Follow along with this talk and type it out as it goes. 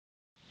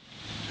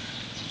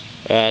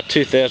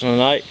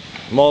2008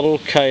 model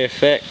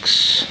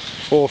KFX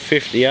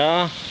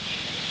 450R.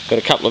 Got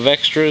a couple of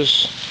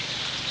extras,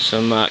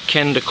 some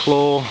Kenda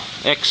Klaw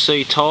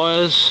XC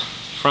tyres,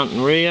 front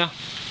and rear,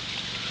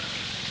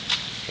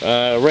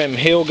 REM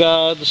Heel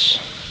Gaurds,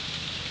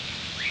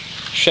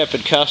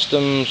 Sheppard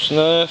Customs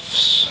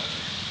Nerfs.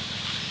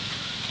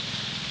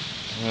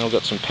 And I've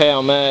got some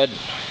Powermadd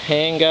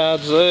Hand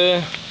guards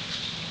there,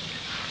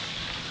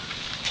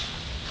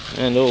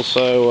 and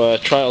also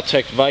Trail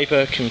Tech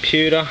Vapour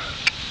Computer,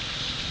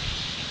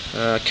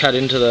 cut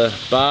into the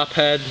bar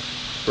pad,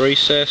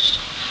 recessed,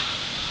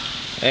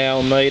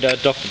 hour meter,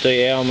 Dr.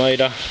 D hour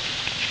meter.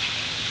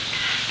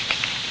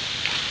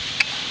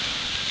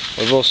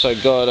 We've also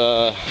got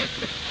a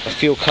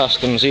fuel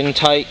customs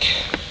intake,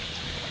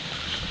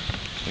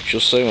 which you'll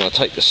see when I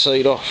take the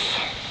seat off.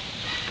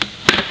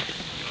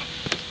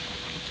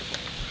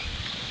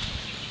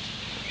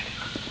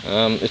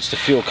 It's the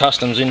fuel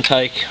customs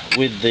intake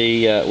with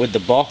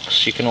the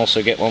box. You can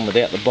also get one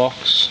without the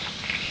box.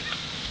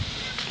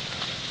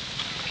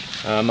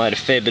 Made a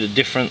fair bit of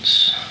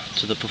difference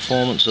to the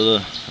performance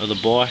of the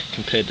bike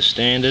compared to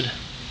standard.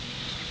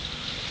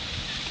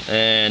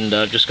 And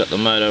I've just got the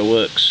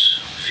Motoworks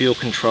fuel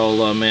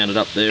controller mounted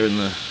up there in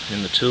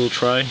the tool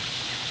tray.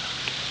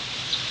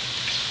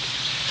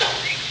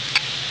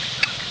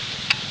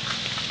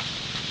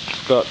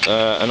 Got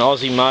an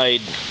Aussie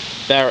made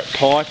Barrett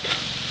pipe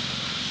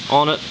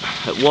on it.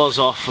 It was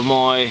off of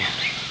my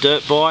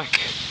dirt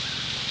bike,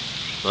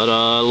 but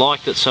I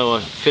liked it, so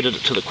I fitted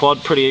it to the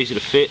quad. Pretty easy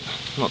to fit,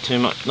 not too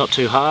much, not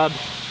too hard.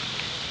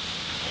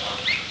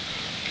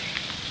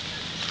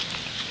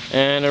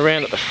 And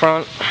around at the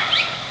front,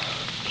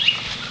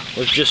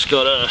 we've just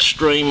got a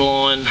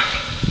Streamline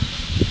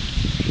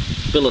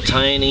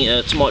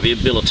it might be a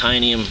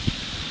titanium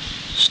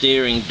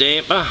steering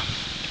damper.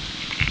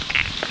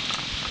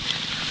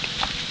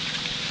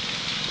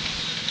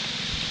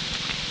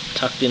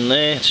 Tucked in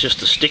there. It's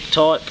just a stick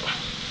type.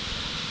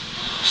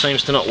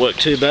 Seems to not work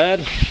too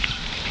bad.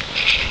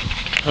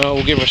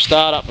 We'll give her a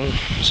start up and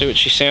see what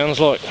she sounds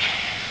like.